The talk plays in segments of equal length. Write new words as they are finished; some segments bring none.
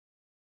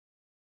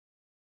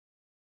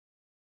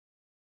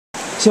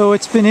So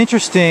it's been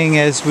interesting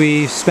as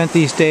we spent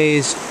these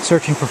days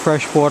searching for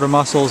freshwater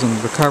mussels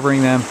and recovering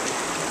them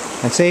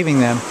and saving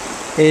them,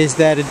 is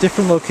that at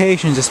different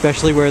locations,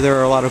 especially where there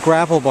are a lot of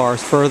gravel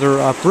bars further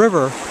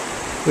upriver,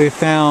 we've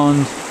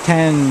found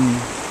 10,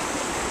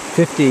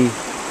 50,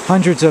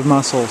 hundreds of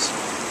mussels.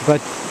 But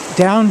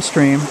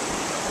downstream,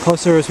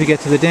 closer as we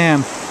get to the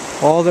dam,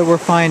 all that we're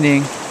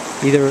finding,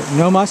 either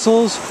no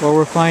mussels or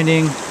we're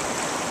finding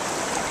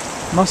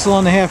mussel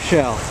on the half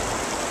shell.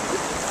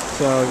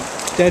 So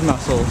dead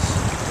mussels.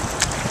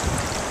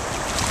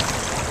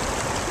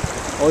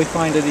 All we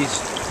find are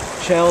these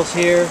shells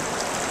here,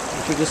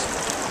 which are just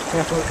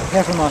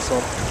half a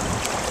mussel.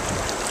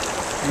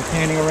 And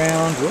panning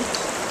around, whoops.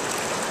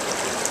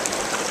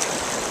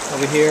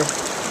 Over here,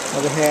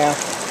 another half,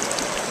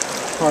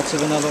 parts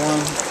of another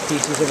one,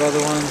 pieces of other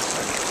ones.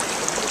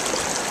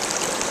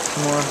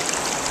 Some more.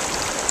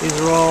 These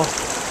are all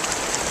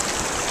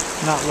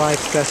not live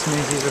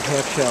specimens, these are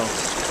half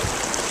shells.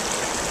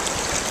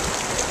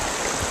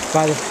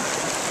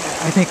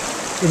 I think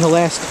in the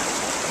last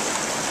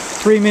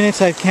 3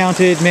 minutes I've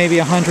counted maybe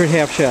 100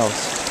 half shells.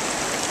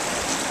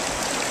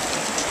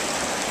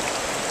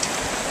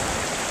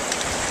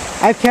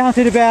 I've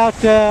counted about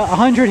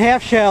 100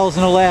 half shells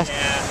in the last. Yeah.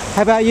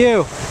 How about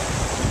you?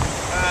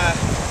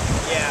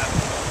 Yeah.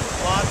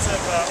 Lots of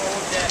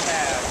old dead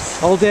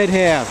halves. Old dead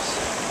halves.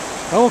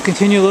 Oh, we'll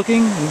continue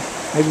looking and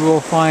maybe we'll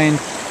find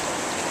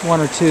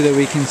one or two that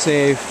we can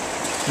save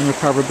and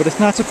recover. But it's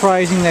not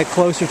surprising that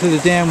closer to the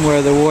dam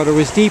where the water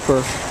was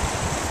deeper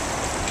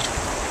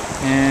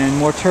and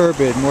more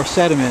turbid, more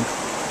sediment,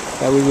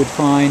 that we would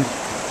find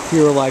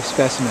fewer live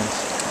specimens.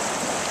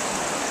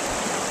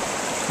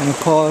 And of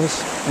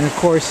course,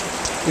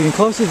 even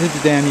closer to the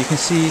dam, you can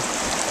see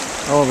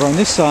over on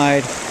this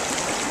side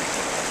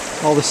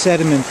all the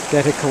sediment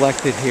that had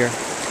collected here.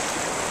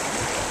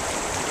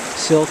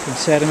 Silt and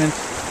sediment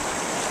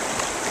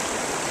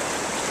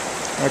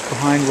right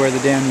behind where the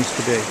dam used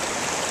to be.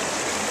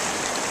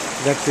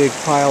 That big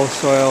pile of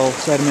soil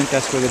sediment,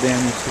 that's where the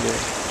dam used to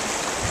be.